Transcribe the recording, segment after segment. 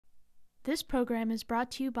This program is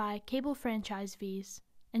brought to you by cable franchise fees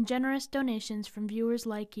and generous donations from viewers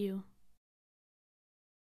like you.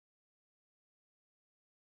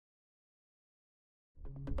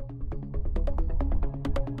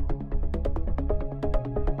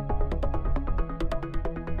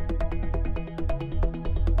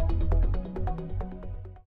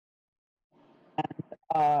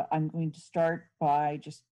 I'm going to start by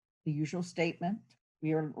just the usual statement.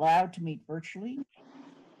 We are allowed to meet virtually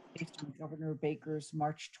based on Governor Baker's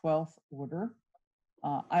March 12th order.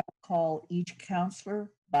 I will call each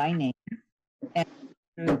counselor by name and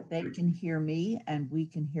so they can hear me and we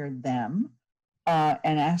can hear them,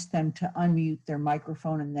 and ask them to unmute their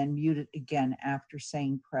microphone and then mute it again after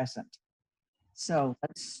saying present. So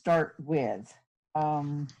let's start with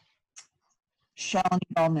Shalini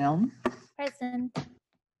Bell-Milne. Present.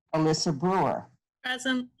 Alyssa Brewer.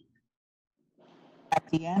 Present.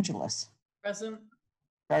 Kathy Angelis. Present.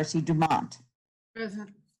 Darcy Dumont. Present.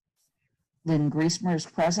 Lynn Griesmer is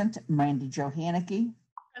present. Randy Johannicki.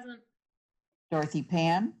 Present. Dorothy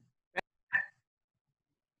Pan.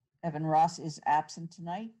 Evan Ross is absent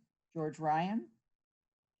tonight. George Ryan.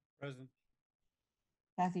 Present.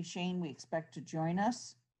 Kathy Shane, we expect to join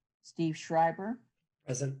us. Steve Schreiber.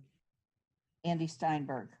 Present. Andy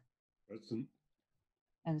Steinberg. Present.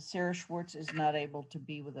 And Sarah Schwartz is not able to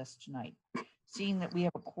be with us tonight. Seeing that we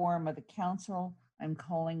have a quorum of the council, I'm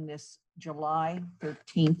calling this July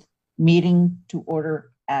 13th meeting to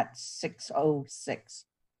order at 6:06.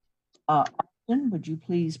 Austin, would you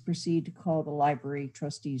please proceed to call the library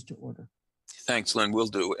trustees to order? Thanks, Lynn, will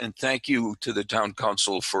do. And thank you to the town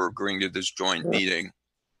council for agreeing to this joint meeting.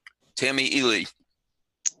 Tammy Ely.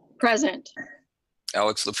 Present.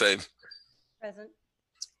 Alex Lefebvre. Present.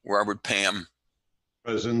 Robert Pam.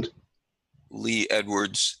 Present. Lee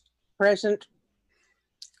Edwards. Present.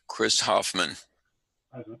 Chris Hoffman.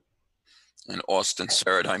 Present. And Austin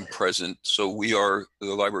Saradine present. So the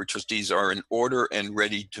library trustees are in order and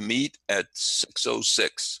ready to meet at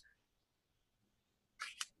 6:06.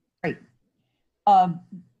 Great.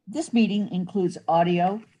 This meeting includes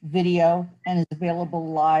audio, video, and is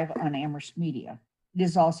available live on Amherst Media. It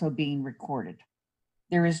is also being recorded.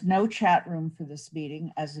 There is no chat room for this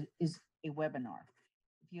meeting as it is a webinar.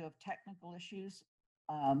 If you have technical issues,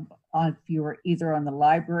 if you are either on the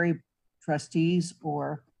library trustees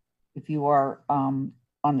or if you are on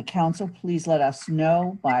the council, please let us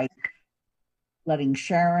know by letting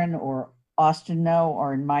Sharon or Austin know,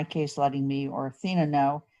 or in my case, letting me or Athena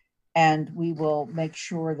know. And we will make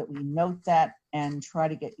sure that we note that and try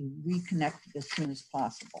to get you reconnected as soon as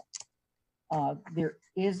possible. There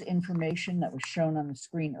is information that was shown on the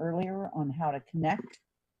screen earlier on how to connect,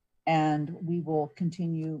 and we will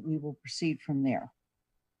proceed from there.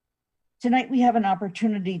 Tonight, we have an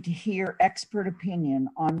opportunity to hear expert opinion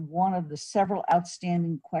on one of the several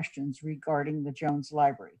outstanding questions regarding the Jones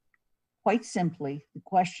Library. Quite simply, the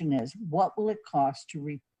question is, what will it cost to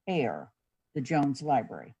repair the Jones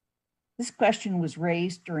Library? This question was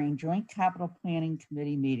raised during Joint Capital Planning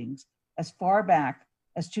Committee meetings as far back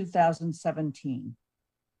as 2017,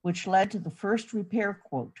 which led to the first repair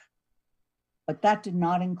quote. But that did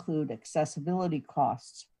not include accessibility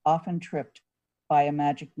costs, often tripped by a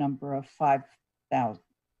magic number of 5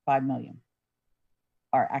 million,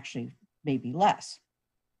 or actually maybe less.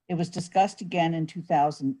 It was discussed again in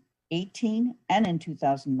 2018 and in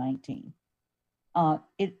 2019.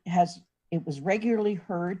 It was regularly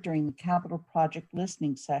heard during the capital project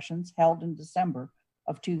listening sessions held in December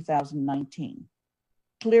of 2019.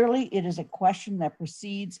 Clearly, it is a question that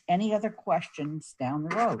precedes any other questions down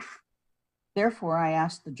the road. Therefore, I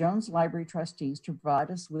asked the Jones Library trustees to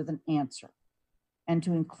provide us with an answer and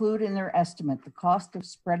to include in their estimate the cost of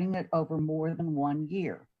spreading it over more than 1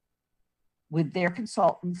 year. With their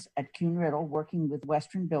consultants at Kuhn-Riddle working with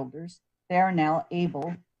Western Builders, they are now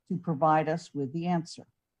able to provide us with the answer.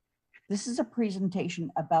 This is a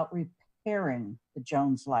presentation about repairing the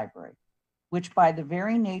Jones Library, which by the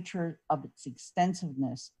very nature of its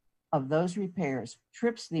extensiveness of those repairs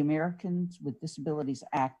trips the Americans with Disabilities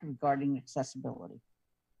Act regarding accessibility.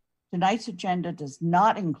 Tonight's agenda does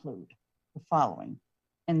not include the following,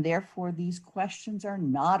 and therefore these questions are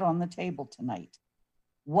not on the table tonight.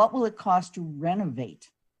 What will it cost to renovate,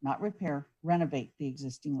 not repair, renovate the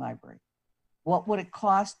existing library? What would it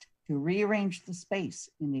cost to rearrange the space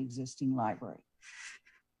in the existing library?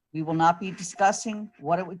 We will not be discussing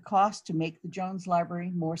what it would cost to make the Jones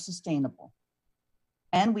Library more sustainable.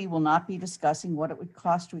 And we will not be discussing what it would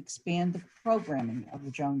cost to expand the programming of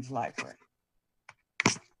the Jones Library.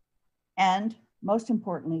 And most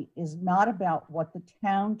importantly, is not about what the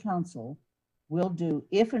town council will do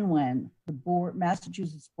if and when the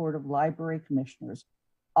Massachusetts Board of Library Commissioners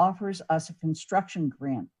offers us a construction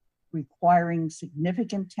grant requiring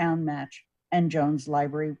significant town match and Jones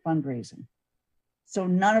Library fundraising. So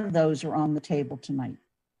none of those are on the table tonight.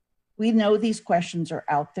 We know these questions are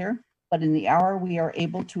out there, but in the hour we are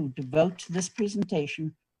able to devote to this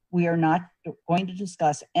presentation, we are not going to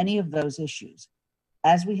discuss any of those issues.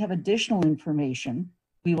 As we have additional information,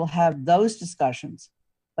 we will have those discussions,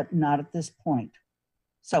 but not at this point.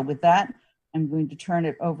 So with that, I'm going to turn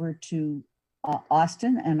it over to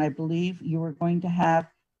Austin, and I believe you are going to have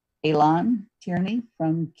Elan Tierney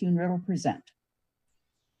from Kuhn-Riddle present.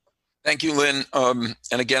 Thank you, Lynn.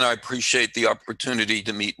 And again, I appreciate the opportunity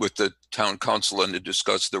to meet with the town council and to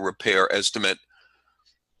discuss the repair estimate.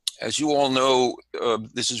 As you all know,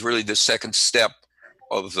 this is really the second step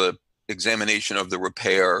of the examination of the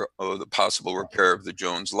repair, of the possible repair of the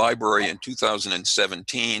Jones Library. In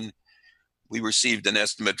 2017, we received an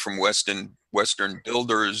estimate from Western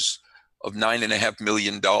Builders of $9.5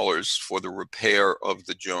 million for the repair of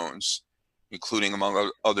the Jones, including,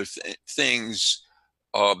 among other things,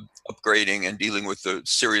 upgrading and dealing with the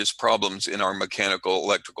serious problems in our mechanical,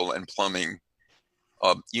 electrical, and plumbing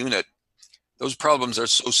unit. Those problems are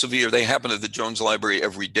so severe, they happen at the Jones Library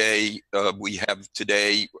every day. We have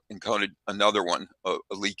today encountered another one, a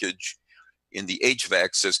leakage in the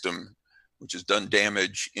HVAC system, which has done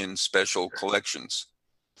damage in special collections.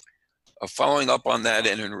 Following up on that,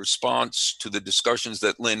 and in response to the discussions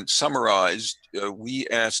that Lynn summarized, we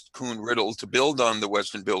asked Kuhn-Riddle to build on the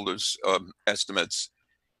Western Builders estimates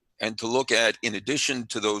and to look at, in addition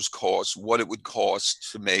to those costs, what it would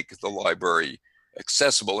cost to make the library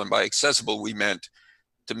accessible. And by accessible, we meant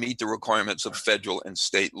to meet the requirements of federal and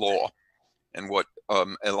state law. And what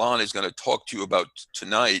Elan is going to talk to you about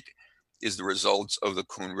tonight is the results of the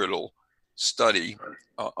Kuhn-Riddle study.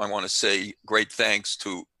 I want to say great thanks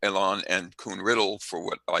to Elan and Kuhn-Riddle for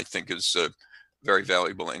what I think is very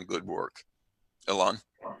valuable and good work. Elan.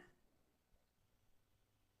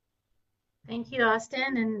 Thank you,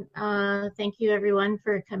 Austin, and thank you everyone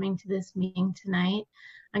for coming to this meeting tonight.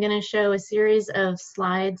 I'm going to show a series of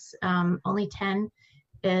slides, only 10,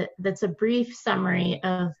 that's a brief summary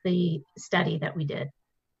of the study that we did.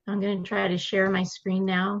 I'm going to try to share my screen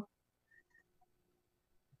now.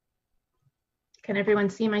 Can everyone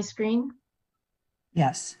see my screen?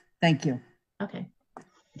 Yes, thank you. Okay.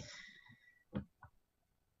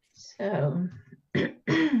 So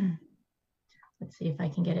let's see if I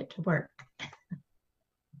can get it to work.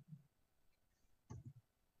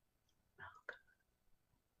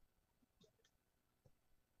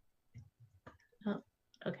 Oh,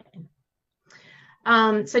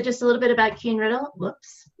 okay. So just a little bit about Kuhn-Riddle.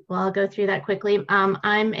 Whoops. Well, I'll go through that quickly.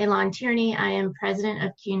 I'm Elan Tierney. I am president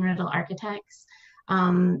of Kuhn-Riddle Architects.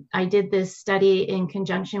 I did this study in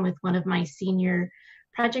conjunction with one of my senior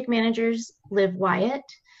project managers, Liv Wyatt.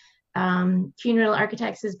 Kuhn-Riddle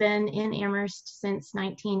Architects has been in Amherst since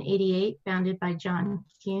 1988, founded by John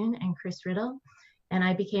Kuhn and Chris Riddle. And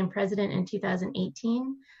I became president in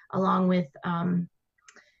 2018, along with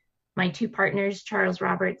my two partners, Charles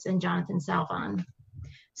Roberts and Jonathan Salvon.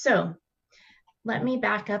 So let me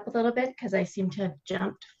back up a little bit because I seem to have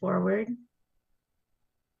jumped forward.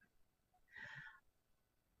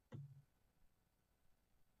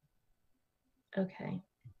 Okay.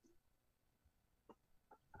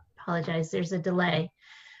 Apologize, there's a delay.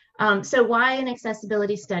 So why an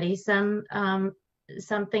accessibility study?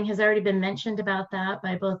 Something has already been mentioned about that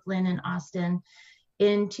by both Lynn and Austin.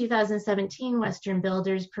 In 2017, Western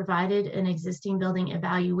Builders provided an existing building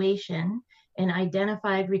evaluation and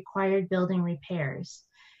identified required building repairs.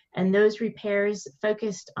 And those repairs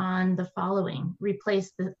focused on the following: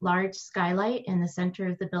 replace the large skylight in the center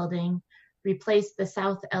of the building, replace the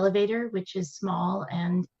south elevator, which is small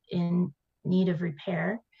and in need of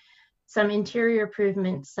repair, some interior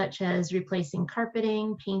improvements such as replacing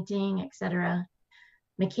carpeting, painting, etc.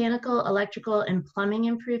 Mechanical, electrical, and plumbing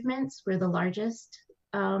improvements were the largest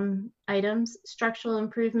items. Structural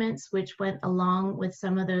improvements, which went along with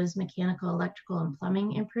some of those mechanical, electrical, and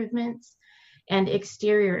plumbing improvements, and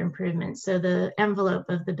exterior improvements, so the envelope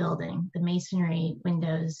of the building, the masonry,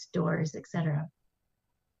 windows, doors, etc.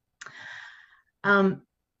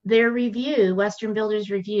 Their review, Western Builders'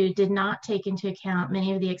 review, did not take into account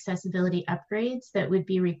many of the accessibility upgrades that would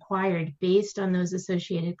be required based on those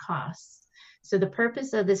associated costs. So the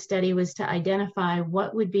purpose of this study was to identify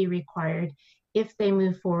what would be required if they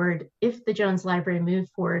move forward, if the Jones Library moved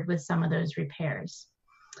forward with some of those repairs.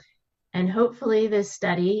 And hopefully this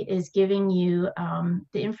study is giving you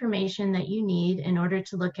the information that you need in order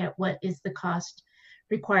to look at what is the cost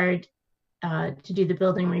required to do the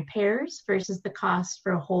building repairs versus the cost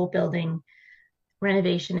for a whole building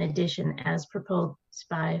renovation addition as proposed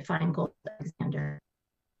by Feingold Alexander.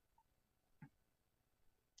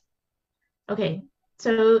 Okay,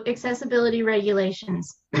 so accessibility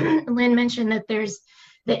regulations. Lynn mentioned that there's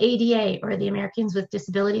the ADA, or the Americans with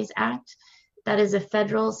Disabilities Act. That is a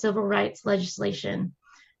federal civil rights legislation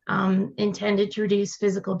intended to reduce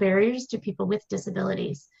physical barriers to people with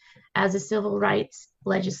disabilities. As a civil rights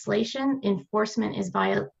legislation, enforcement is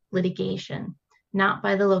via litigation, not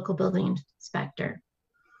by the local building inspector.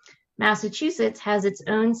 Massachusetts has its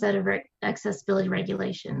own set of accessibility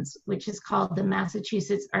regulations, which is called the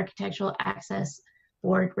Massachusetts Architectural Access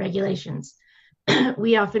Board Regulations.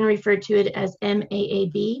 We often refer to it as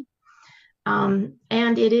MAAB,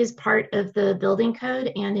 and it is part of the building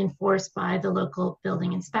code and enforced by the local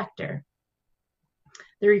building inspector.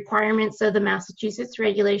 The requirements of the Massachusetts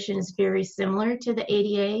regulation is very similar to the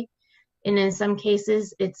ADA, and in some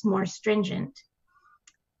cases, it's more stringent.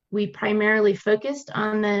 We primarily focused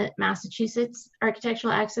on the Massachusetts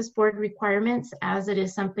Architectural Access Board requirements, as it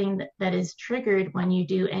is something that is triggered when you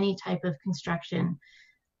do any type of construction,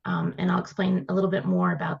 and I'll explain a little bit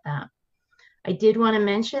more about that. I did want to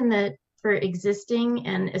mention that for existing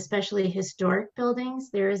and especially historic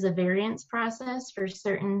buildings, there is a variance process for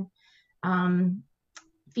certain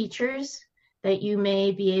features that you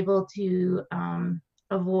may be able to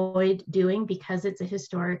avoid doing because it's a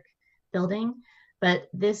historic building. But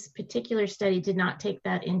this particular study did not take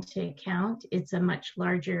that into account. It's a much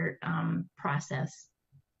larger process.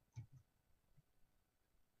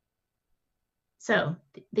 So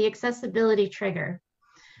the accessibility trigger.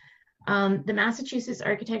 The Massachusetts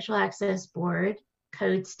Architectural Access Board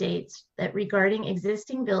code states that regarding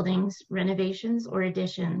existing buildings, renovations, or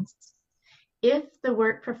additions, if the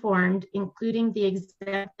work performed, including the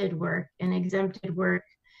exempted work, and exempted work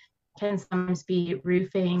can sometimes be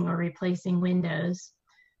roofing or replacing windows,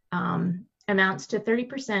 amounts to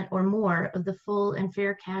 30% or more of the full and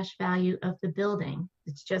fair cash value of the building.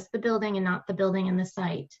 It's just the building and not the building and the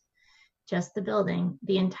site, just the building.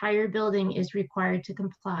 The entire building is required to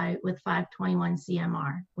comply with 521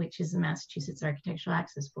 CMR, which is the Massachusetts Architectural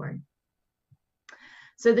Access Board.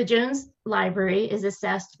 So the Jones Library is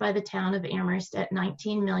assessed by the town of Amherst at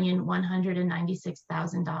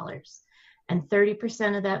 $19,196,000. And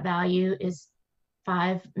 30% of that value is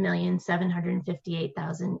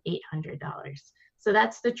 $5,758,800. So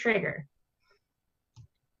that's the trigger.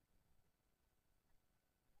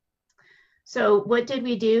 So what did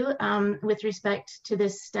we do with respect to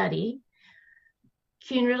this study?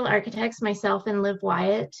 Kuhn Riddle Architects, myself and Liv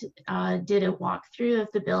Wyatt did a walkthrough of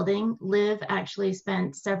the building. Liv actually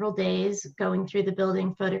spent several days going through the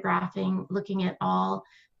building, photographing, looking at all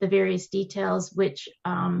the various details which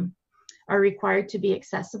are required to be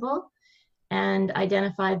accessible, and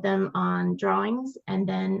identified them on drawings. And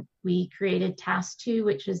then we created task 2,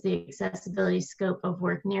 which is the accessibility scope of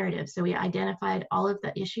work narrative. So we identified all of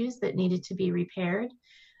the issues that needed to be repaired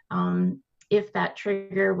if that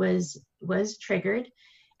trigger was triggered.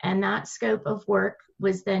 And that scope of work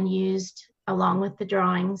was then used along with the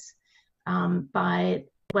drawings by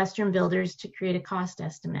Western builders to create a cost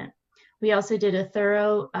estimate. We also did a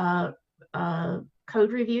thorough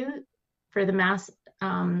code review for the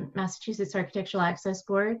Massachusetts Architectural Access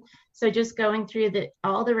Board. So just going through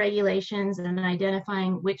all the regulations and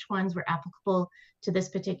identifying which ones were applicable to this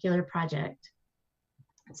particular project.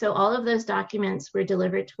 So all of those documents were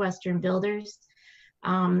delivered to Western builders.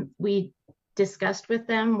 We discussed with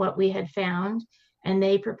them what we had found, and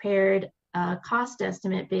they prepared a cost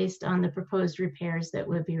estimate based on the proposed repairs that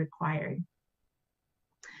would be required.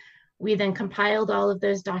 We then compiled all of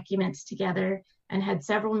those documents together and had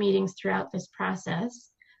several meetings throughout this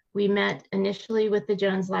process. We met initially with the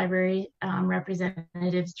Jones Library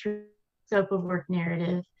representatives to scope of work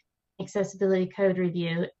narrative, accessibility code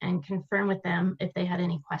review, and confirm with them if they had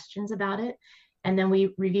any questions about it. And then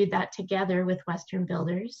we reviewed that together with Western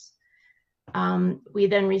builders. We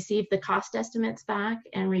then received the cost estimates back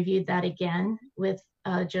and reviewed that again with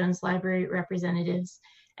Jones Library representatives.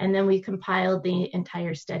 And then we compiled the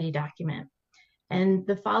entire study document. And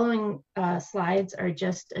the following slides are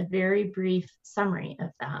just a very brief summary of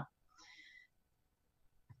that.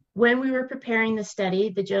 When we were preparing the study,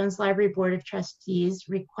 the Jones Library Board of Trustees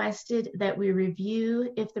requested that we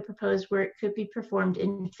review if the proposed work could be performed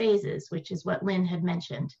in phases, which is what Lynn had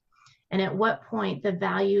mentioned, and at what point the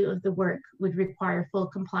value of the work would require full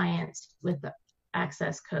compliance with the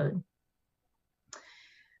access code.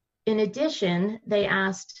 In addition, they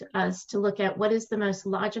asked us to look at what is the most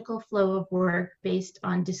logical flow of work based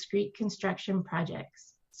on discrete construction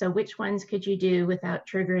projects. So which ones could you do without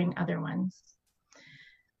triggering other ones?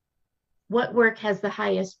 What work has the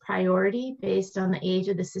highest priority based on the age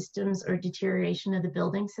of the systems or deterioration of the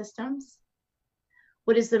building systems?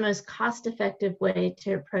 What is the most cost-effective way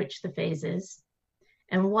to approach the phases?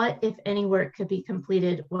 And what, if any, work could be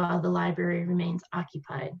completed while the library remains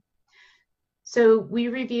occupied? So we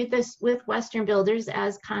reviewed this with Western Builders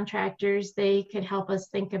as contractors. They could help us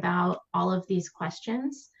think about all of these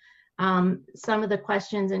questions. Some of the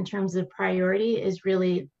questions in terms of priority is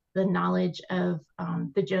really the knowledge of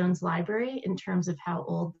the Jones Library in terms of how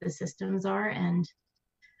old the systems are and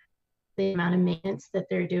the amount of maintenance that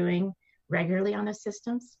they're doing regularly on those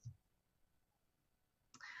systems.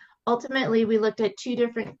 Ultimately, we looked at two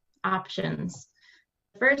different options.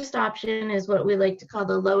 The first option is what we like to call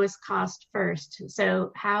the lowest cost first.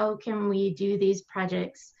 So how can we do these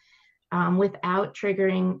projects without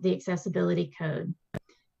triggering the accessibility code?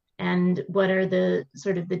 And what are the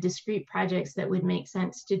sort of the discrete projects that would make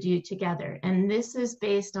sense to do together? And this is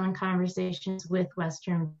based on conversations with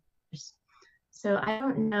Western Builders. So I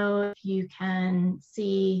don't know if you can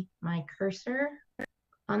see my cursor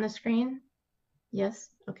on the screen. Yes,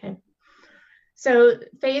 okay. So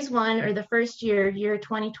phase one, or the first year, year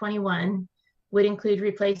 2021, would include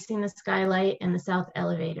replacing the skylight and the south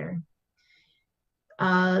elevator.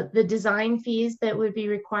 The design fees that would be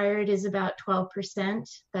required is about 12%.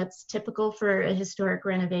 That's typical for a historic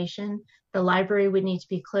renovation. The library would need to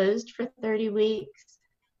be closed for 30 weeks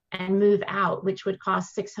and move out, which would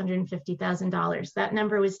cost $650,000. That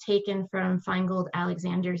number was taken from Feingold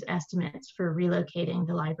Alexander's estimates for relocating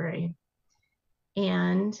the library.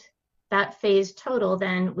 And that phase total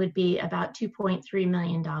then would be about $2.3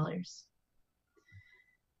 million.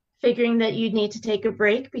 Figuring that you'd need to take a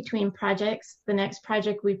break between projects, the next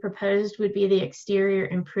project we proposed would be the exterior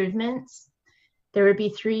improvements. There would be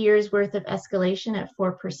 3 years worth of escalation at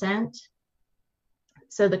 4%.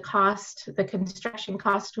 So the cost, the construction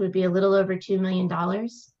cost would be a little over $2 million,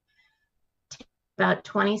 about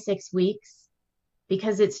 26 weeks.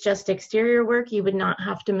 Because it's just exterior work, you would not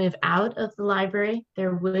have to move out of the library.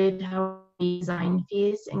 There would be design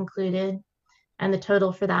fees included, and the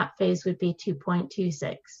total for that phase would be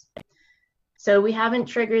 2.26. So we haven't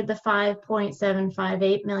triggered the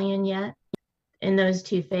 5.758 million yet in those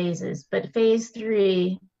two phases, but phase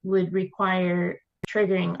 3 would require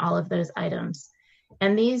triggering all of those items.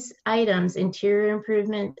 And these items, interior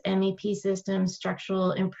improvement, MEP systems,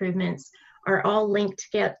 structural improvements, are all linked to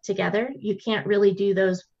get together. You can't really do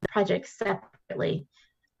those projects separately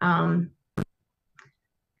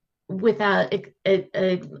without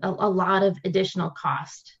a lot of additional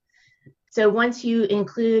cost. So once you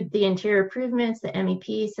include the interior improvements, the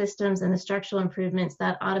MEP systems, and the structural improvements,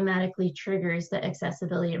 that automatically triggers the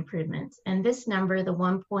accessibility improvements. And this number, the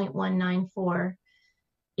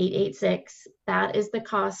 1.194886, that is the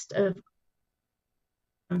cost of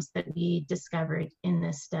that we discovered in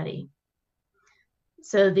this study.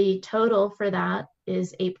 So the total for that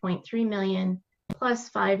is 8.3 million plus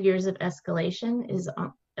 5 years of escalation is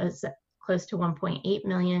close to 1.8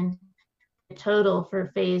 million. The total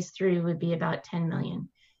for phase 3 would be about 10 million.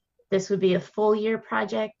 This would be a full year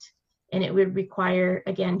project, and it would require,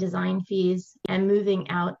 again, design fees and moving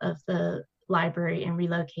out of the library and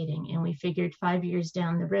relocating. And we figured 5 years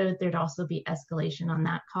down the road, there'd also be escalation on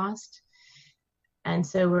that cost. And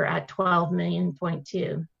so we're at 12.2 million.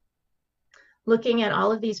 Looking at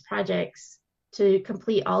all of these projects to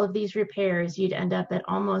complete all of these repairs, you'd end up at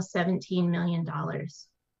almost $17 million.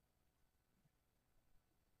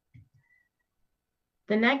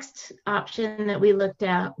 The next option that we looked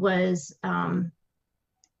at was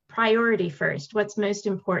priority first. What's most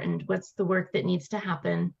important? What's the work that needs to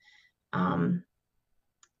happen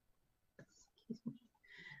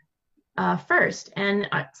first? And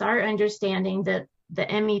it's our understanding that the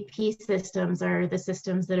MEP systems are the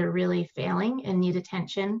systems that are really failing and need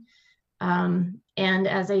attention. And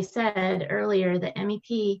as I said earlier, the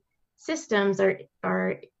MEP systems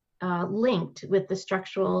are linked with the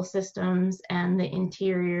structural systems and the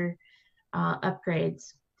interior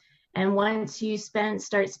upgrades. And once you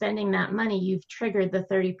start spending that money, you've triggered the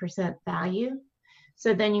 30% value.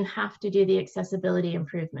 So then you have to do the accessibility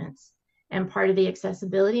improvements. And part of the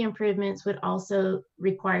accessibility improvements would also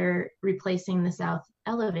require replacing the south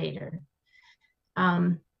elevator.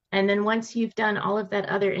 And then once you've done all of that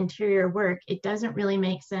other interior work, it doesn't really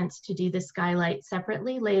make sense to do the skylight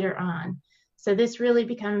separately later on. So this really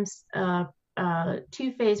becomes a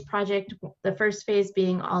two-phase project, the first phase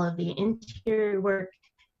being all of the interior work,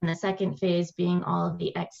 and the second phase being all of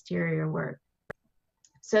the exterior work.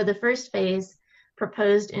 So the first phase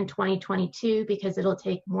proposed in 2022 because it'll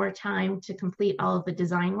take more time to complete all of the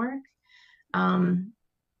design work,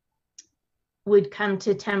 would come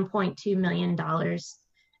to $10.2 million.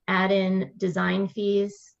 Add in design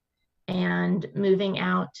fees and moving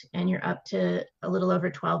out, and you're up to a little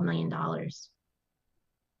over $12 million.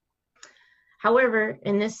 However,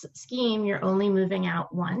 in this scheme, you're only moving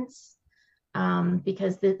out once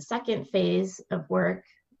because the second phase of work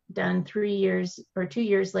done 3 years or 2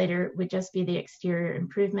 years later would just be the exterior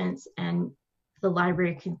improvements, and the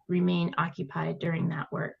library could remain occupied during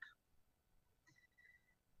that work.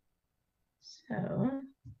 So,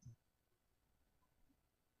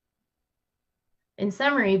 in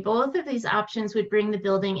summary, both of these options would bring the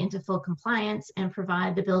building into full compliance and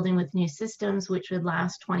provide the building with new systems, which would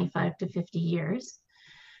last 25 to 50 years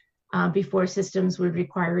before systems would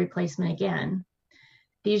require replacement again.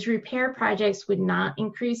 These repair projects would not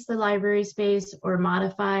increase the library space or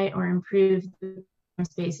modify or improve the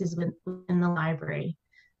spaces within the library.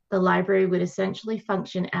 The library would essentially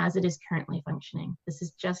function as it is currently functioning. This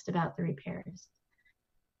is just about the repairs.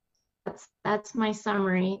 That's my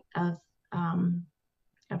summary of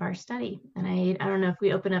our study. And I don't know if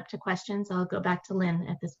we open up to questions. I'll go back to Lynn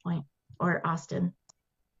at this point, or Austin.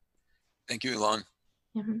 Thank you, Elon.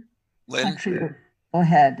 Mm-hmm. Lynn? Actually, go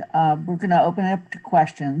ahead. We're going to open it up to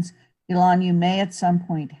questions. Elon, you may at some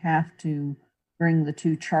point have to bring the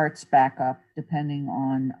two charts back up depending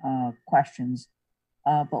on questions.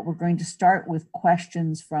 But we're going to start with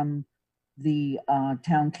questions from the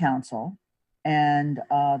town council. And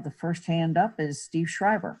the first hand up is Steve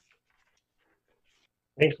Schreiber.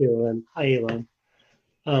 Thank you, Ellen. Hi, Elon.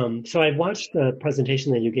 So I watched the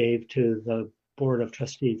presentation that you gave to the Board of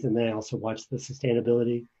Trustees, and then I also watched the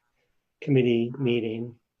Sustainability Committee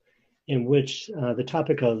meeting in which the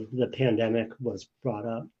topic of the pandemic was brought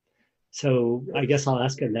up. So I guess I'll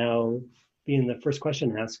ask it now, being the first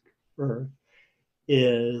question asker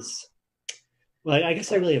is, well, I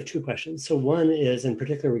guess I really have two questions. So one is in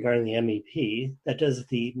particular regarding the MEP that does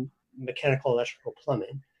the mechanical, electrical,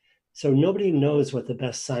 plumbing. So nobody knows what the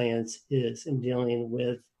best science is in dealing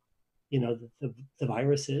with, you know, the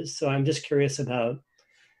viruses. So I'm just curious about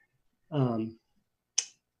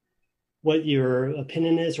what your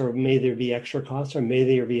opinion is, or may there be extra costs, or may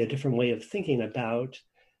there be a different way of thinking about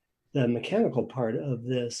the mechanical part of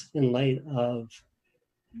this in light of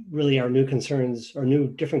really our new concerns, or new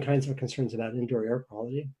different kinds of concerns about indoor air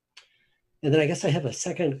quality. And then I guess I have a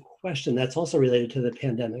second question that's also related to the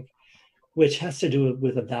pandemic, which has to do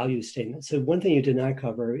with a value statement. So one thing you did not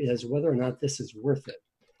cover is whether or not this is worth it.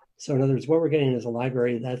 So in other words, what we're getting is a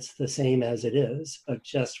library that's the same as it is, but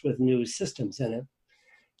just with new systems in it.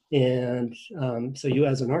 And so you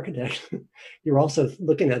as an architect, you're also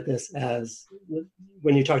looking at this as,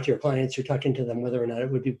 when you talk to your clients, you're talking to them whether or not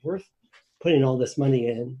it would be worth putting all this money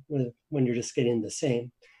in when you're just getting the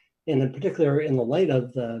same. And in particular, in the light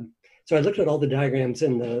of so I looked at all the diagrams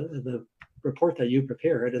in the report that you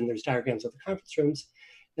prepared, and there's diagrams of the conference rooms.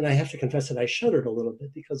 And I have to confess that I shuddered a little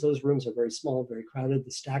bit because those rooms are very small, very crowded.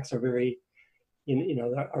 The stacks are very,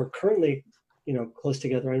 are currently, close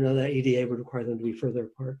together. I know that ADA would require them to be further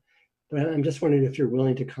apart, but I'm just wondering if you're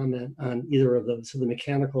willing to comment on either of those. So the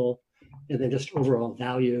mechanical and then just overall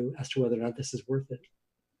value as to whether or not this is worth it.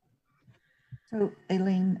 So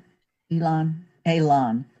Elon,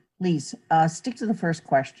 please stick to the first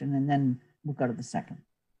question and then we'll go to the second.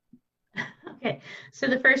 Okay, so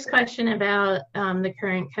the first question about the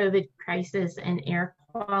current COVID crisis and air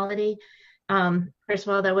quality. First of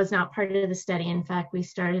all, that was not part of the study. In fact, we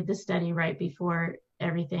started the study right before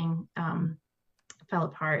everything fell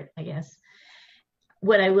apart, I guess.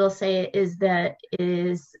 What I will say is that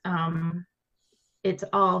it's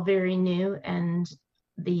all very new, and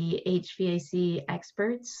the HVAC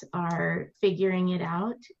experts are figuring it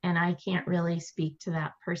out, and I can't really speak to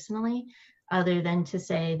that personally, other than to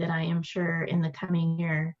say that I am sure in the coming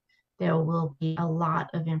year, there will be a lot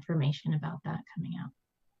of information about that coming out.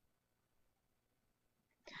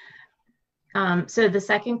 So the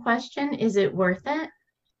second question, is it worth it?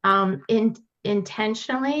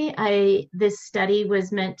 Intentionally, this study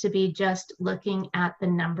was meant to be just looking at the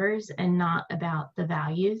numbers and not about the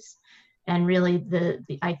values. And really,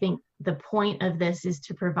 I think the point of this is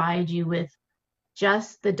to provide you with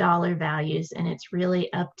just the dollar values, and it's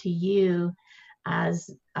really up to you as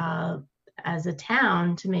a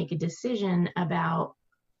town to make a decision about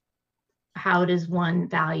how does one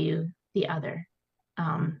value the other.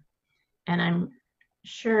 And I'm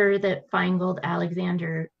sure that Feingold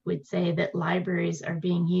Alexander would say that libraries are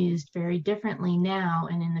being used very differently now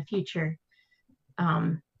and in the future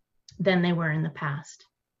than they were in the past.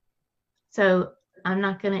 So I'm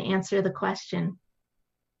not going to answer the question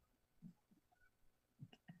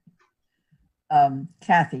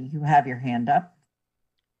Kathy, you have your hand up.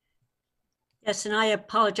 Yes, and I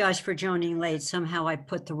apologize for joining late. Somehow I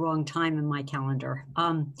put the wrong time in my calendar.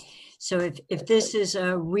 So if this is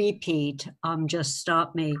a repeat, just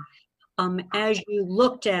stop me. As you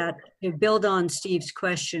looked at, to build on Steve's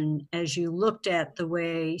question, as you looked at the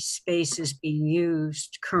way space is being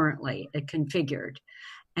used currently, configured,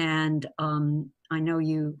 and I know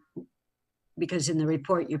you, because in the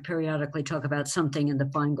report you periodically talk about something in the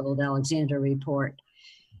Feingold Alexander report.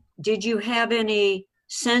 Did you have any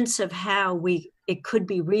sense of how it could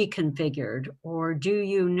be reconfigured, or do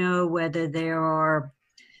you know whether there are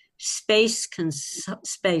space,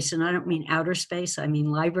 and I don't mean outer space, I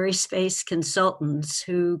mean library space consultants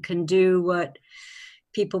who can do what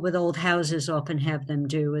people with old houses often have them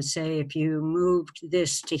do, is say, if you moved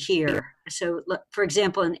this to here. So for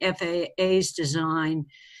example, in FAA's design,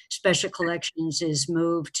 special collections is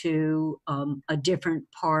moved to a different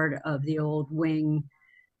part of the old wing,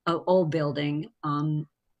 old building, and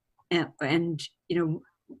you know,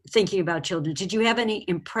 thinking about children. Did you have any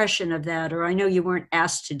impression of that? Or I know you weren't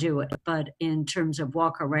asked to do it, but in terms of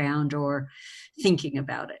walk around or thinking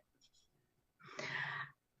about it?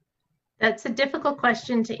 That's a difficult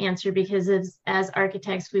question to answer because as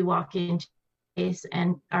architects, we walk into space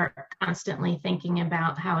and are constantly thinking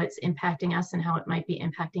about how it's impacting us and how it might be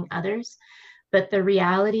impacting others. But the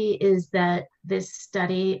reality is that this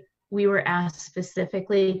study, we were asked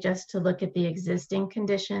specifically just to look at the existing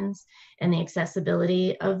conditions and the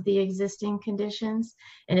accessibility of the existing conditions.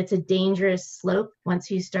 And it's a dangerous slope once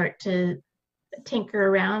you start to tinker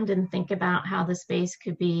around and think about how the space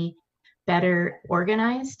could be better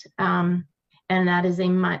organized. And that is a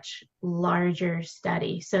much larger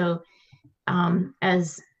study. So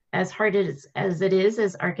as hard as it is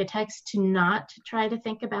as architects to not try to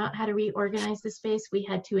think about how to reorganize the space, we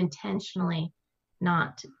had to intentionally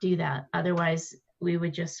not do that. Otherwise, we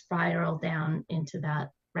would just spiral down into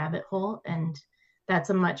that rabbit hole, and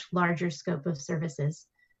that's a much larger scope of services.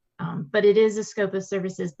 But it is a scope of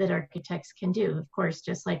services that architects can do. Of course,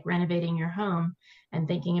 just like renovating your home and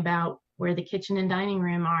thinking about where the kitchen and dining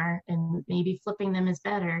room are and maybe flipping them is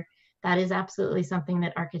better, that is absolutely something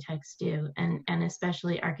that architects do, and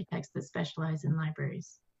especially architects that specialize in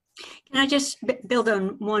libraries. Can I just build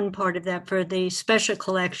on one part of that for the special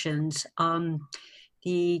collections?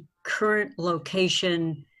 The current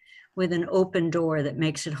location with an open door that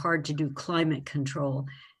makes it hard to do climate control.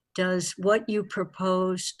 Does what you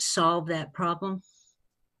propose solve that problem?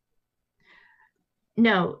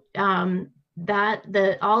 No, all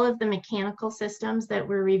of the mechanical systems that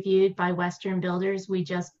were reviewed by Western builders, we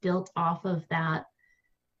just built off of that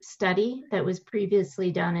study that was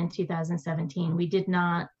previously done in 2017. We did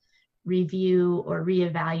not review or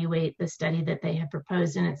reevaluate the study that they had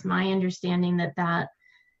proposed. And it's my understanding that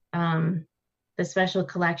the special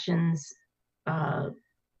collections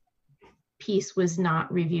piece was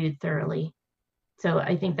not reviewed thoroughly. So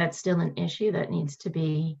I think that's still an issue that needs to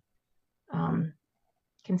be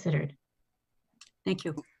considered. Thank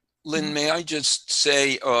you. Lynn, may I just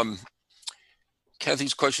say,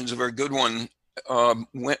 Kathy's question is a very good one.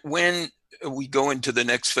 When we go into the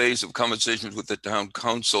next phase of conversations with the town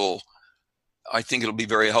council, I think it'll be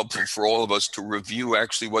very helpful for all of us to review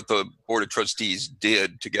actually what the Board of Trustees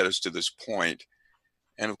did to get us to this point.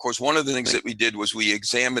 And of course, one of the things that we did was we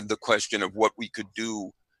examined the question of what we could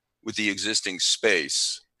do with the existing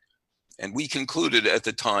space. And we concluded at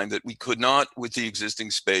the time that we could not, with the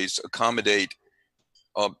existing space, accommodate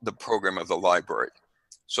the program of the library.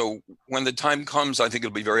 So when the time comes, I think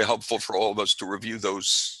it'll be very helpful for all of us to review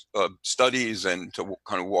those studies and to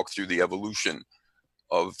kind of walk through the evolution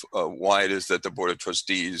of why it is that the Board of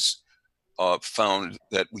Trustees found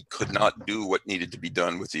that we could not do what needed to be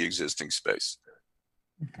done with the existing space.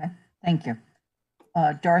 Okay, thank you.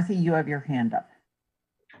 Dorothy, you have your hand up.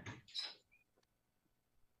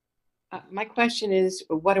 My question is,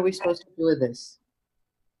 what are we supposed to do with this?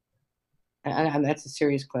 And that's a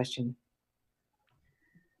serious question.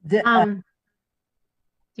 Do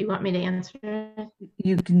you want me to answer?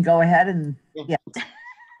 You can go ahead and, yeah.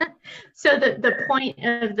 So the point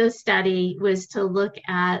of the study was to look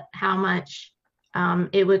at how much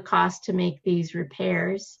it would cost to make these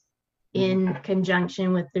repairs in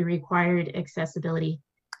conjunction with the required accessibility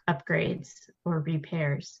upgrades or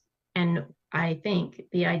repairs. And I think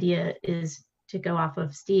the idea is to go off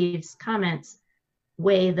of Steve's comments,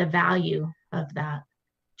 weigh the value of that.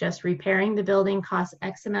 Just repairing the building costs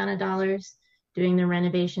X amount of dollars, doing the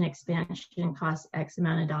renovation expansion costs X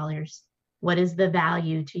amount of dollars. What is the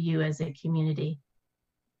value to you as a community?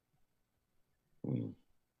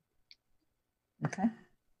 Okay.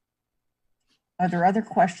 Are there other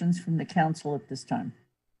questions from the council at this time?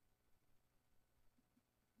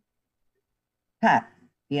 Pat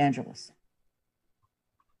DeAngelis.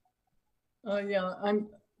 Yeah,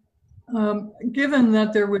 given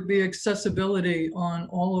that there would be accessibility on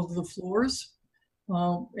all of the floors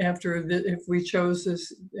if we chose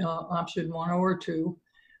this option 1 or 2,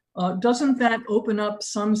 doesn't that open up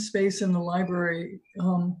some space in the library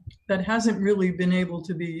that hasn't really been able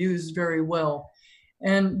to be used very well?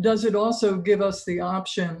 And does it also give us the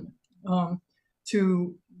option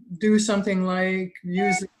to do something like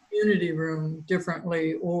use the community room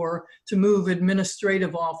differently, or to move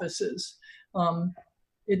administrative offices?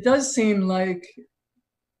 It does seem like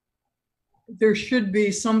there should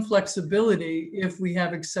be some flexibility if we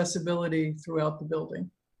have accessibility throughout the building.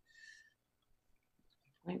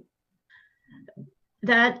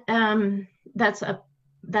 That's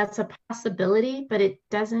a possibility, but it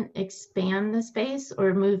doesn't expand the space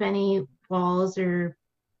or move any walls or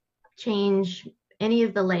change any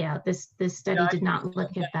of the layout. This study did not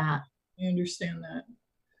look at that. I understand that.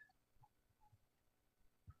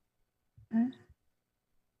 Okay.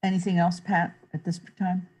 Anything else, Pat, at this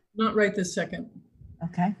time? Not right this second.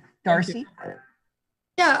 Okay. Darcy?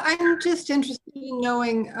 Yeah, I'm just interested in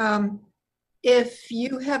knowing if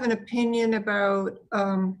you have an opinion about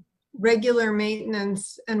regular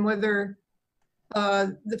maintenance and whether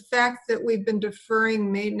the fact that we've been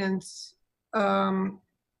deferring maintenance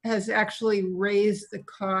has actually raised the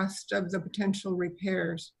cost of the potential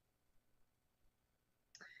repairs.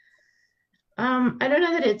 I don't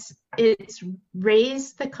know that it's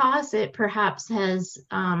raised the cost. It perhaps has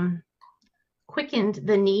quickened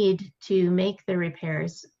the need to make the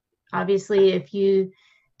repairs. Obviously, if you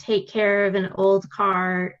take care of an old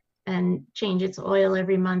car and change its oil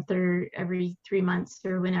every month or every 3 months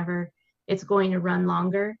or whenever, it's going to run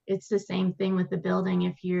longer. It's the same thing with the building.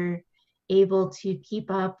 If you're able to keep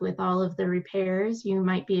up with all of the repairs, you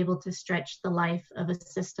might be able to stretch the life of a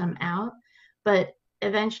system out. But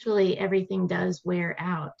eventually everything does wear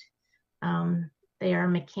out. They are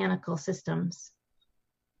mechanical systems.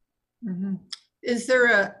 Mm-hmm. Is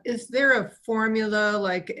there a formula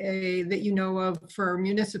like that you know of for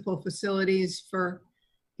municipal facilities for,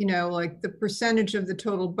 like the percentage of the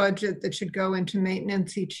total budget that should go into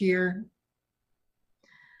maintenance each year?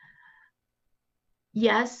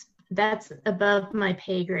 Yes, that's above my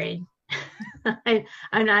pay grade. I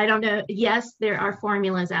don't know. Yes, there are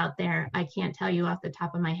formulas out there. I can't tell you off the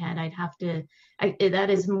top of my head. I'd have to, that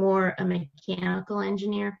is more a mechanical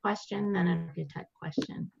engineer question than an architect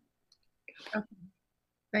question. Okay.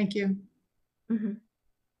 Thank you. Mm-hmm.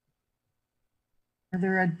 Are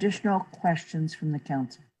there additional questions from the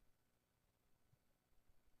council?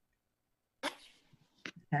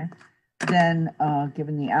 Okay. Then,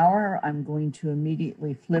 given the hour, I'm going to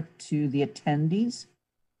immediately flip to the attendees.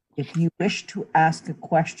 If you wish to ask a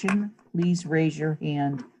question, please raise your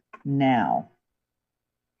hand now.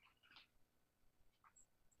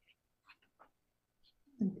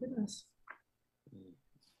 Thank goodness.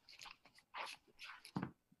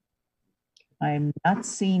 I'm not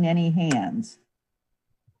seeing any hands.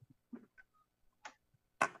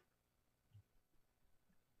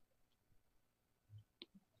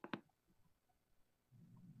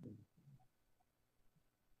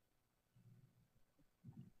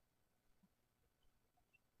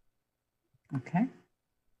 Okay.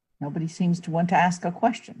 Nobody seems to want to ask a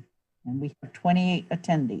question. And we have 28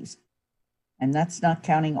 attendees. And that's not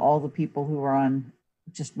counting all the people who are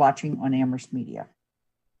just watching on Amherst Media.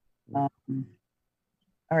 All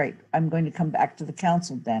right, I'm going to come back to the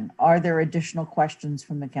council then. Are there additional questions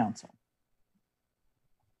from the council?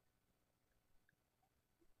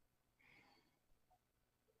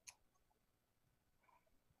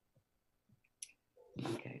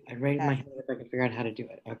 Okay, I raised my hand if I can figure out how to do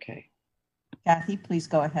it. Okay. Kathy, please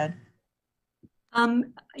go ahead.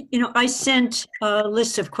 I sent a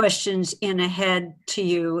list of questions in ahead to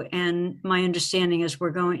you, and my understanding is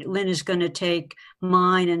Lynn is going to take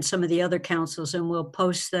mine and some of the other councils and we'll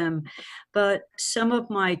post them. But some of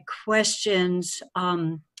my questions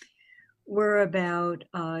were about,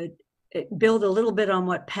 build a little bit on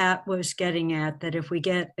what Pat was getting at, that if we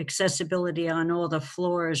get accessibility on all the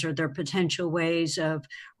floors, are there potential ways of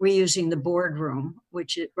reusing the boardroom,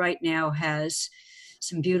 which it right now has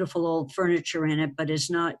some beautiful old furniture in it, but is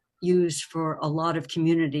not used for a lot of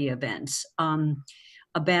community events.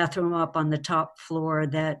 A bathroom up on the top floor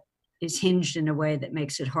that is hinged in a way that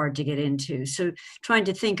makes it hard to get into. So trying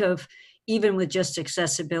to think of, even with just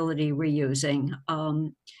accessibility, reusing.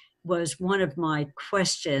 was one of my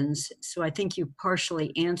questions. So I think you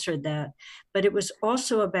partially answered that. But it was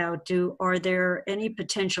also about, are there any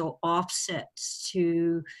potential offsets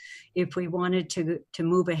to, if we wanted to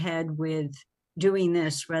move ahead with doing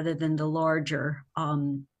this rather than the larger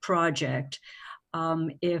project,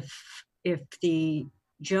 if the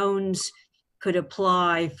Jones could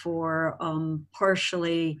apply for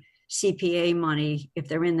partially CPA money if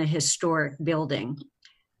they're in the historic building,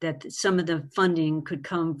 that some of the funding could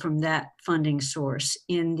come from that funding source.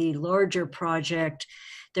 In the larger project,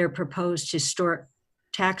 there are proposed historic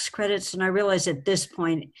tax credits. And I realize at this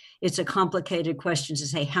point, it's a complicated question to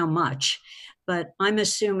say how much, but I'm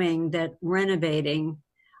assuming that renovating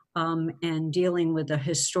and dealing with the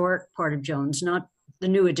historic part of Jones, not the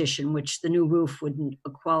new addition, which the new roof wouldn't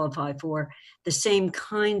qualify for, the same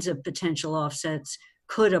kinds of potential offsets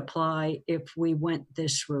could apply if we went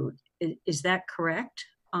this route. Is that correct?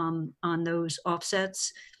 On those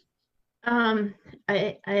offsets? Again,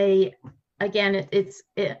 it's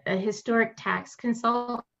a historic tax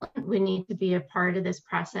consultant would need to be a part of this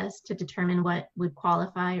process to determine what would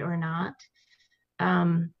qualify or not.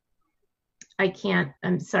 I'm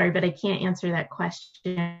sorry, but I can't answer that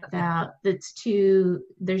question about, there's too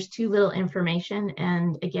little information.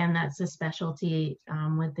 And again, that's a specialty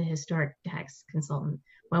with the historic tax consultant.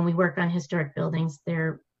 When we work on historic buildings,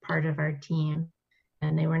 they're part of our team,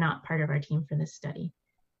 and they were not part of our team for this study.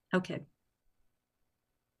 Okay.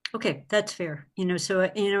 Okay, that's fair. So,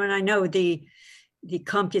 and I know the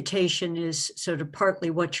computation is sort of partly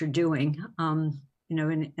what you're doing,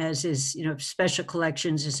 and as is, special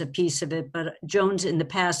collections is a piece of it, but Jones in the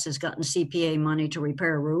past has gotten CPA money to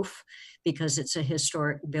repair a roof because it's a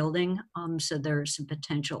historic building. So there are some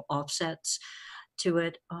potential offsets to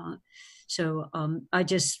it. So I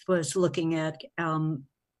just was looking at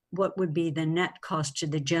what would be the net cost to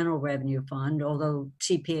the general revenue fund, although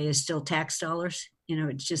CPA is still tax dollars,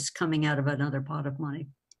 it's just coming out of another pot of money.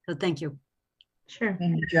 So thank you. Sure.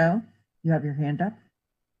 And Joe, you have your hand up.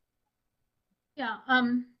 Yeah,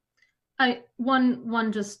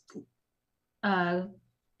 one just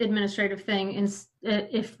administrative thing is,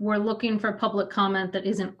 if we're looking for public comment that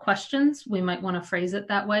isn't questions, we might want to phrase it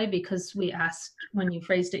that way, because we asked, when you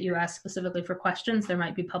phrased it, you asked specifically for questions. There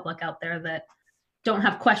might be public out there that don't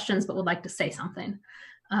have questions but would like to say something.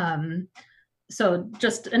 So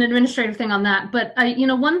just an administrative thing on that. But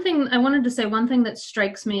one thing I wanted to say, one thing that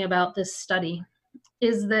strikes me about this study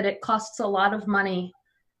is that it costs a lot of money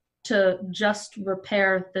to just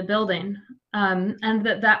repair the building, and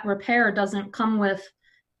that repair doesn't come with,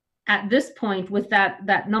 at this point, with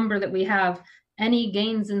that number that we have, any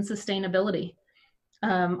gains in sustainability,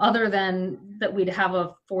 other than that we'd have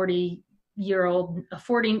a 40-year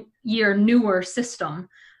newer system.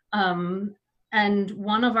 And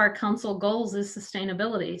one of our council goals is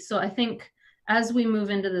sustainability. So I think as we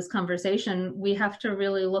move into this conversation, we have to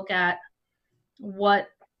really look at what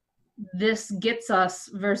this gets us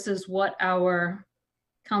versus what our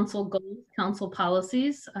council goals, council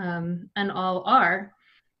policies, and all are,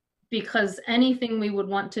 because anything we would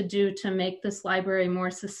want to do to make this library more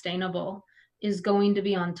sustainable is going to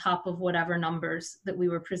be on top of whatever numbers that we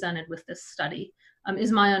were presented with this study,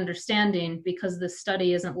 is my understanding, because this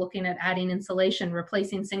study isn't looking at adding insulation,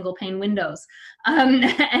 replacing single pane windows,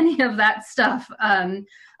 any of that stuff,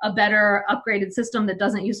 a better upgraded system that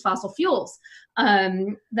doesn't use fossil fuels,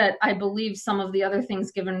 that I believe some of the other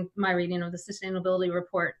things, given my reading of the sustainability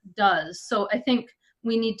report, does. So I think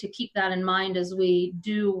we need to keep that in mind as we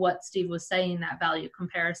do what Steve was saying, that value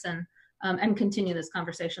comparison, and continue this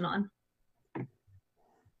conversation on.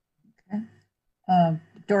 Okay.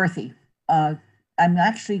 Dorothy, I'm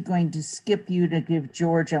actually going to skip you to give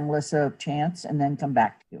George and Melissa a chance and then come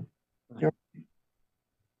back to you. George.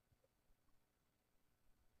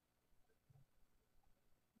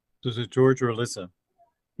 Is it George or Alyssa?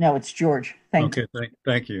 No, it's George. Thank you.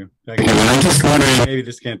 Thank you. I'm just wondering, maybe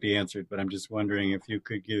this can't be answered, but I'm just wondering if you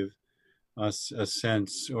could give us a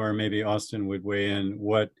sense, or maybe Austin would weigh in,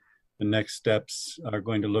 what the next steps are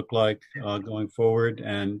going to look like going forward,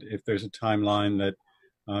 and if there's a timeline that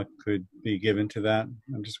could be given to that.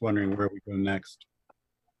 I'm just wondering where we go next.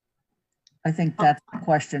 I think that's a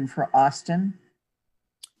question for Austin.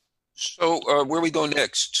 So where we go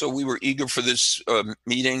next? So we were eager for this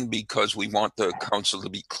meeting because we want the council to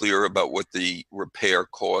be clear about what the repair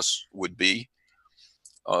costs would be.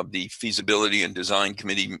 The feasibility and design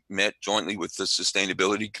committee met jointly with the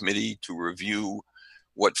sustainability committee to review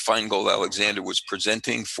what Feingold Alexander was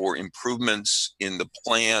presenting for improvements in the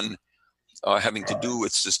plan having to do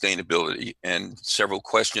with sustainability. And several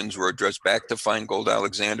questions were addressed back to Feingold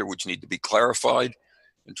Alexander, which need to be clarified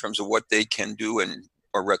in terms of what they can do and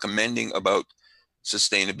are recommending about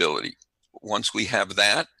sustainability. Once we have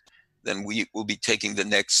that, then we will be taking the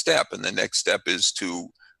next step. And the next step is to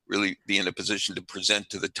really be in a position to present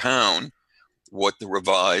to the town what the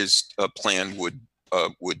revised plan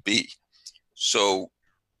would be. So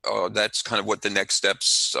that's kind of what the next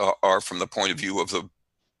steps are from the point of view of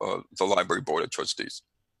the Library Board of Trustees.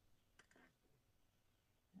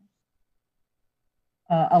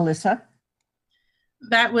 Alyssa?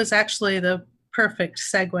 That was actually the perfect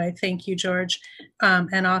segue. Thank you, George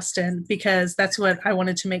and Austin, because that's what I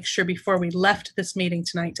wanted to make sure before we left this meeting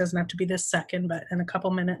tonight. Doesn't have to be this second, but in a couple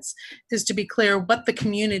minutes, is to be clear what the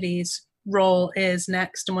community's role is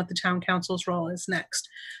next and what the town council's role is next.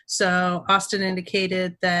 So Austin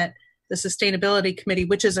indicated that the sustainability committee,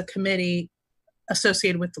 which is a committee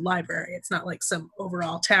associated with the library, it's not like some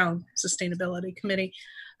overall town sustainability committee,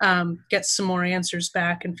 gets some more answers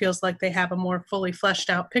back and feels like they have a more fully fleshed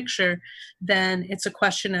out picture, then it's a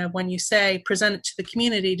question of, when you say present it to the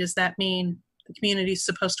community, does that mean the community is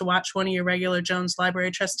supposed to watch one of your regular Jones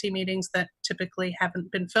Library trustee meetings that typically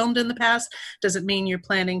haven't been filmed in the past? Does it mean you're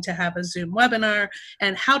planning to have a Zoom webinar?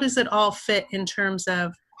 And how does it all fit in terms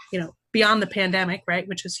of, you know, beyond the pandemic, right,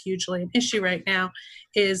 which is hugely an issue right now?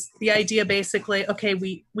 Is the idea basically, okay,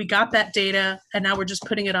 we got that data and now we're just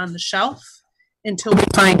putting it on the shelf until we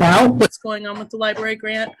find out what's going on with the library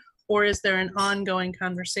grant? Or is there an ongoing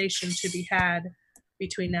conversation to be had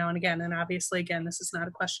between now and again? And obviously, again, this is not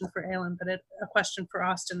a question for Alan, but a question for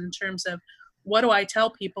Austin in terms of, what do I tell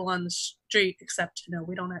people on the street, except, you know,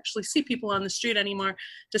 we don't actually see people on the street anymore,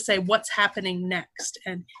 to say what's happening next,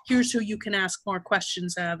 and here's who you can ask more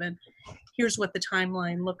questions of, and here's what the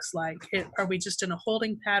timeline looks like. Are we just in a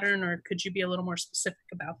holding pattern, or could you be a little more specific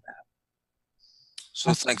about that?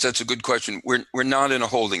 So thanks, that's a good question. We're not in a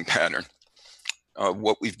holding pattern.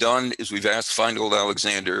 What we've done is we've asked Feingold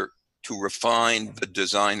Alexander to refine the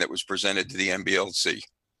design that was presented to the MBLC.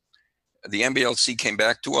 The MBLC came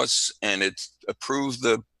back to us and it approved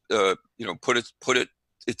the, put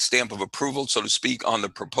its stamp of approval, so to speak, on the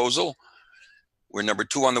proposal. We're number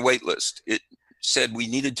 2 on the wait list. It said we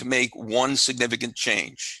needed to make one significant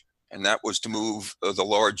change, and that was to move the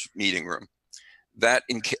large meeting room. That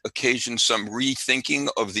occasioned some rethinking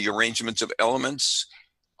of the arrangements of elements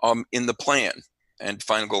in the plan, and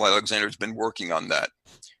Feingold Alexander has been working on that.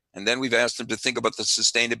 And then we've asked them to think about the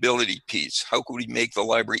sustainability piece. How could we make the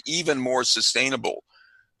library even more sustainable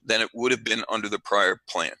than it would have been under the prior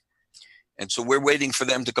plan? And so we're waiting for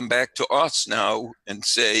them to come back to us now and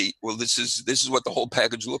say, well, this is what the whole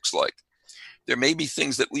package looks like. There may be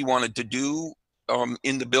things that we wanted to do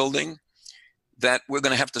in the building that we're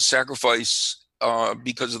going to have to sacrifice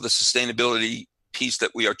because of the sustainability piece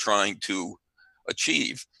that we are trying to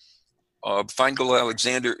achieve. Feingold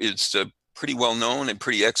Alexander is pretty well known and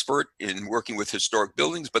pretty expert in working with historic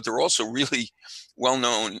buildings, but they're also really well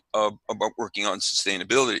known about working on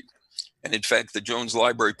sustainability. And in fact, the Jones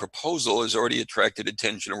Library proposal has already attracted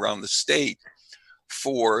attention around the state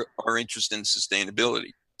for our interest in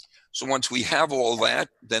sustainability. So once we have all that,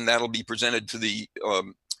 then that'll be presented to the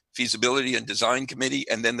Feasibility and Design Committee,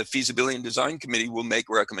 and then the Feasibility and Design Committee will make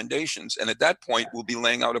recommendations. And at that point, we'll be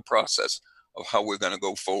laying out a process of how we're going to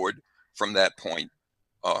go forward from that point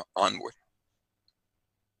onward.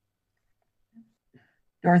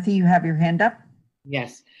 Dorothy, you have your hand up?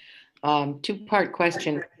 Yes. Two-part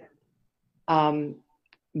question.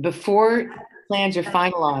 Before plans are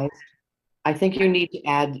finalized, I think you need to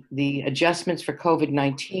add the adjustments for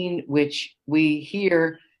COVID-19, which we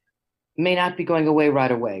hear may not be going away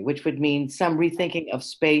right away, which would mean some rethinking of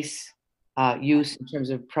space use in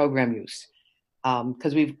terms of program use.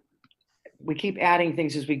 Because we keep adding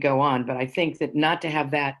things as we go on, but I think that not to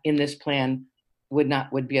have that in this plan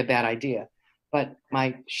would be a bad idea. But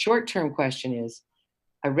my short-term question is,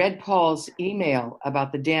 I read Paul's email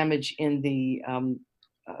about the damage in the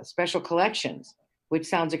special collections, which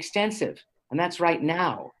sounds extensive, and that's right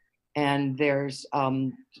now. And there's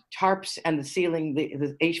tarps and the ceiling,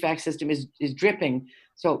 the HVAC system is dripping.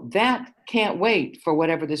 So that can't wait for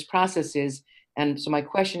whatever this process is. And so my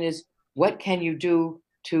question is, what can you do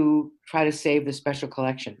to try to save the special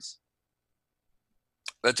collections?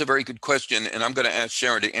 That's a very good question, and I'm going to ask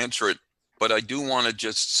Sharon to answer it. But I do want to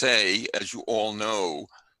just say, as you all know,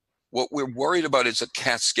 what we're worried about is a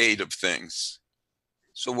cascade of things.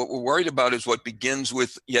 So what we're worried about is what begins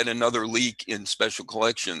with yet another leak in special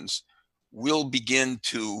collections will begin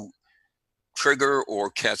to trigger or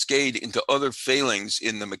cascade into other failings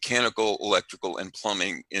in the mechanical, electrical, and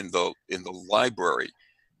plumbing in the library.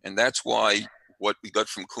 And that's why what we got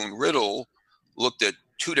from Kuhn Riddle looked at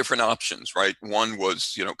 2 different options, right? One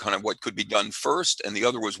was, kind of what could be done first, and the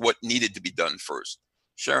other was what needed to be done first.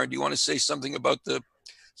 Sharon, do you want to say something about the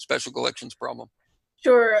special collections problem?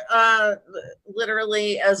 Sure.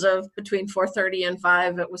 Literally, as of between 4:30 and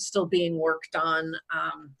 5, it was still being worked on.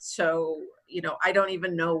 So, I don't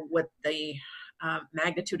even know what the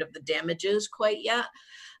magnitude of the damage is quite yet.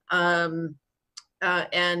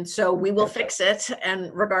 And so we will fix it,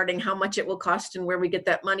 and regarding how much it will cost and where we get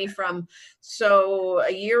that money from. So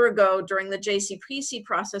a year ago during the JCPC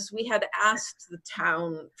process, we had asked the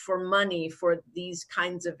town for money for these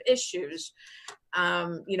kinds of issues,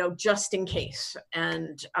 just in case.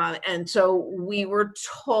 And so we were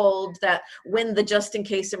told that when the just in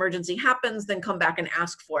case emergency happens, then come back and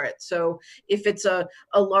ask for it. So if it's a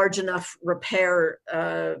large enough repair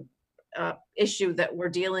issue that we're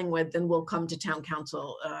dealing with, then we'll come to town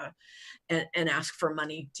council and ask for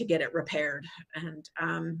money to get it repaired.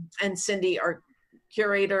 And Cindy, our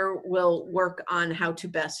curator, will work on how to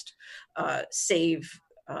best save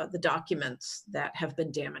the documents that have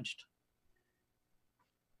been damaged.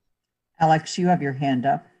 Alex, you have your hand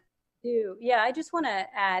up. Yeah, I just want to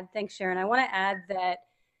add, thanks, Sharon. I want to add that,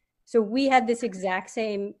 so we had this exact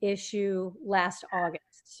same issue last August.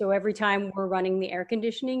 So every time we're running the air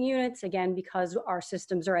conditioning units, again, because our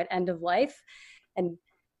systems are at end of life, and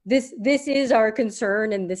this is our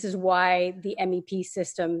concern, and this is why the MEP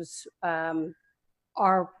systems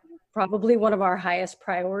are probably one of our highest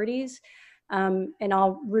priorities. And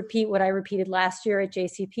I'll repeat what I repeated last year at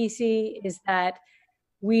JCPC, is that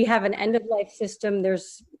we have an end-of-life system.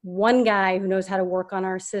 There's one guy who knows how to work on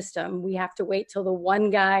our system. We have to wait till the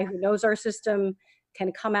one guy who knows our system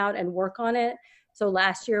can come out and work on it. So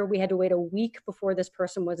last year we had to wait a week before this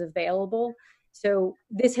person was available. So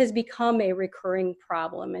this has become a recurring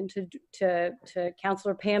problem. And to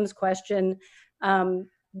Councilor Pam's question,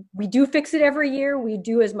 we do fix it every year. We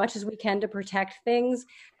do as much as we can to protect things.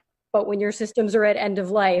 But when your systems are at end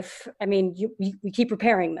of life, I mean, we keep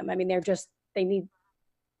repairing them. I mean,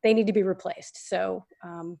 they need to be replaced. So,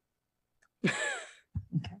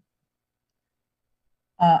 Okay.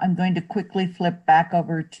 I'm going to quickly flip back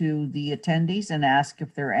over to the attendees and ask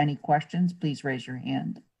if there are any questions. Please raise your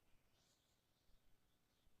hand.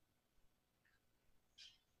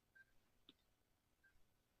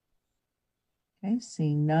 Okay,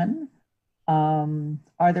 seeing none.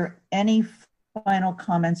 Are there any final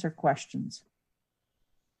comments or questions?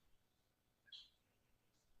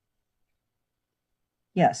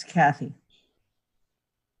 Yes, Kathy.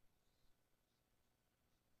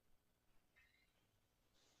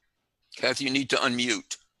 Kathy, you need to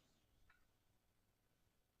unmute.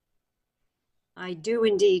 I do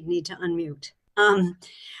indeed need to unmute.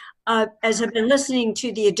 As I've been listening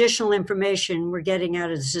to the additional information we're getting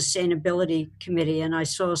out of the Sustainability Committee, and I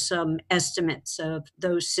saw some estimates of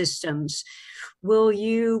those systems, will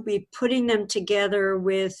you be putting them together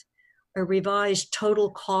with a revised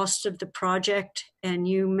total cost of the project? And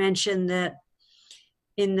you mentioned that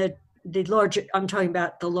in the larger, I'm talking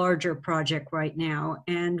about the larger project right now,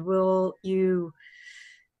 and will you,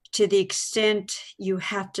 to the extent you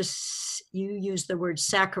have to, you use the word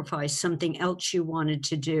sacrifice, something else you wanted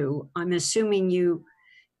to do, I'm assuming you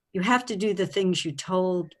have to do the things you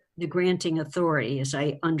told the granting authority, as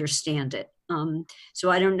I understand it. So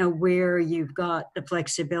I don't know where you've got the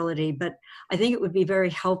flexibility, but I think it would be very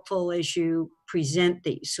helpful as you present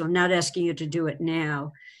these. So I'm not asking you to do it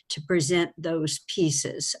now, to present those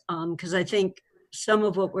pieces, because I think some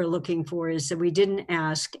of what we're looking for is that we didn't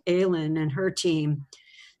ask Aileen and her team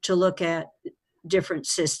to look at different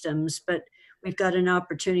systems, but we've got an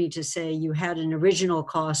opportunity to say you had an original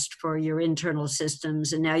cost for your internal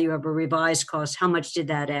systems and now you have a revised cost. How much did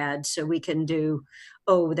that add? So we can do,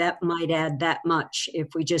 oh, that might add that much if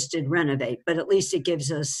we just did renovate, but at least it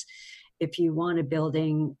gives us, if you want a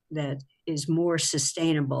building that is more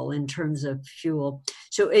sustainable in terms of fuel.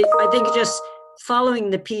 So I think just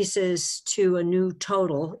following the pieces to a new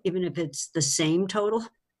total, even if it's the same total.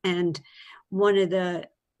 And one of the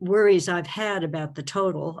worries I've had about the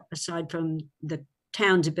total, aside from the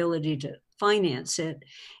town's ability to finance it,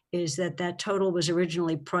 is that that total was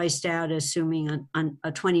originally priced out assuming on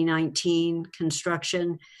a 2019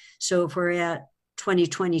 construction. So if we're at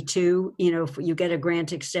 2022, you know, if you get a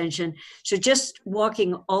grant extension. So just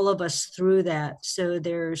walking all of us through that, so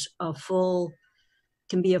there's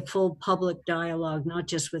can be a full public dialogue, not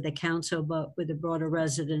just with the council, but with the broader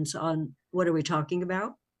residents on what are we talking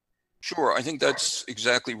about? Sure, I think that's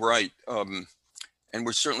exactly right. And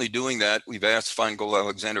we're certainly doing that. We've asked Feingold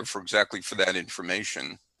Alexander for that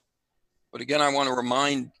information. But again, I want to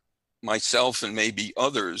remind myself and maybe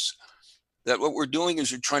others that what we're doing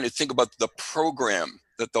is we're trying to think about the program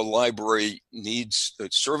that the library needs, the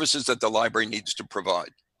services that the library needs to provide.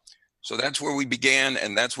 So that's where we began,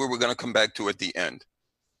 and that's where we're going to come back to at the end.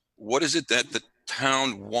 What is it that the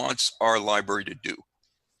town wants our library to do?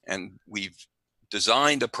 And we've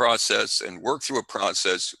designed a process and worked through a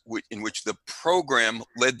process in which the program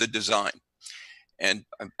led the design. And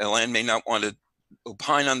Elaine may not want to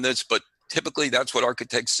opine on this, but typically that's what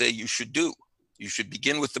architects say you should do. You should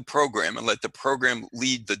begin with the program and let the program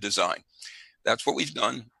lead the design. That's what we've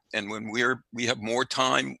done. And when we have more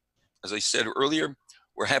time, as I said earlier,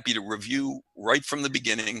 we're happy to review right from the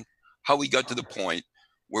beginning how we got to the point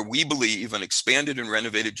where we believe an expanded and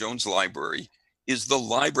renovated Jones Library is the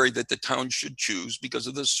library that the town should choose because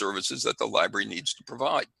of the services that the library needs to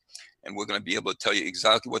provide. And we're going to be able to tell you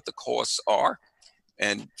exactly what the costs are.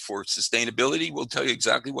 And for sustainability, we'll tell you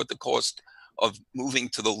exactly what the cost of moving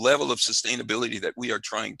to the level of sustainability that we are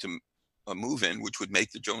trying to move in, which would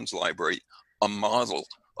make the Jones Library a model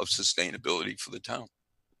of sustainability for the town.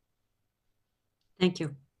 Thank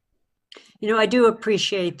you. You know, I do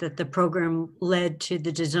appreciate that the program led to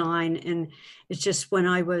the design. And it's just when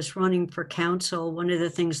I was running for council, one of the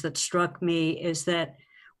things that struck me is that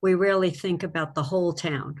we rarely think about the whole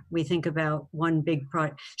town. We think about one big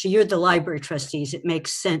project. So you're the library trustees. It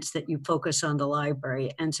makes sense that you focus on the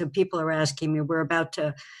library. And so people are asking me, we're about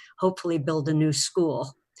to hopefully build a new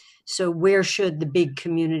school. So where should the big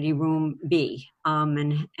community room be?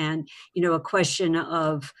 And you know, a question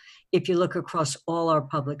of, if you look across all our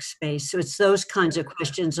public space. So it's those kinds of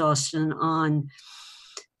questions, Austin, on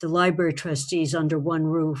the library trustees under one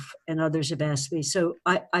roof, and others have asked me. So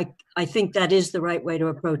I think that is the right way to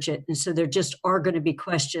approach it. And so there just are going to be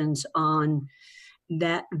questions on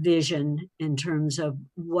that vision in terms of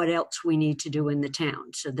what else we need to do in the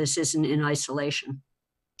town. So this isn't in isolation.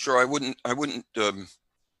 Sure, I wouldn't want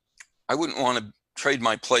to trade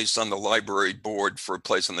my place on the library board for a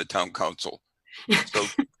place on the town council. So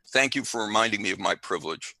thank you for reminding me of my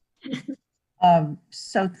privilege.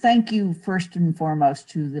 So thank you first and foremost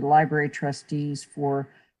to the library trustees for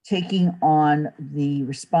taking on the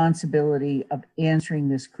responsibility of answering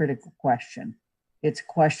this critical question. It's a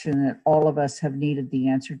question that all of us have needed the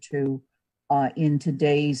answer to in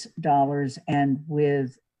today's dollars and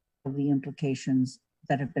with the implications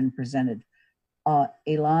that have been presented.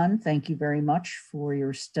 Elan, thank you very much for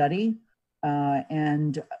your study.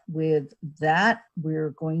 And with that, we're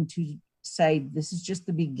going to say this is just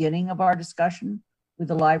the beginning of our discussion with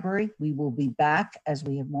the library. We will be back as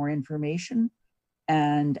we have more information.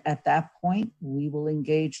 And at that point, we will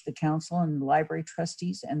engage the council and the library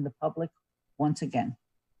trustees and the public once again.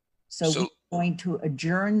 So we're going to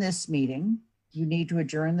adjourn this meeting. You need to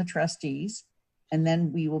adjourn the trustees, and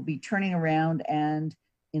then we will be turning around and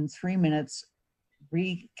in 3 minutes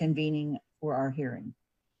reconvening for our hearing.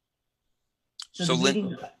 So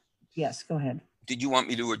Lynn, yes, go ahead. Did you want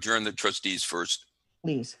me to adjourn the trustees first?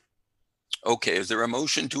 Please. Okay, is there a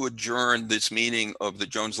motion to adjourn this meeting of the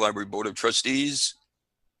Jones Library Board of Trustees?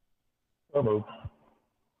 So moved.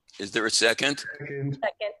 Is there a second? Second.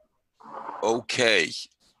 Okay.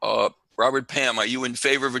 Robert Pam, are you in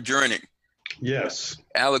favor of adjourning? Yes.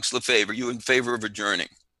 Alex Lefebvre, are you in favor of adjourning?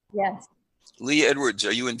 Yes. Lee Edwards,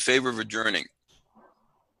 are you in favor of adjourning?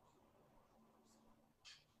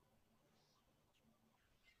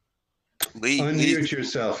 Unmute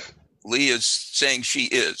yourself. Lee is saying she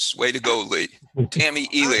is. Way to go, Lee. Tammy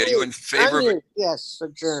Ely, are you in favor of? Yes,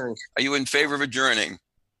 adjourn. Are you in favor of adjourning?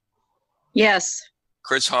 Yes.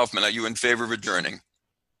 Chris Hoffman, are you in favor of adjourning?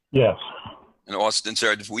 Yes. And Austin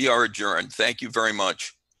Sargent, we are adjourned. Thank you very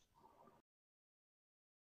much.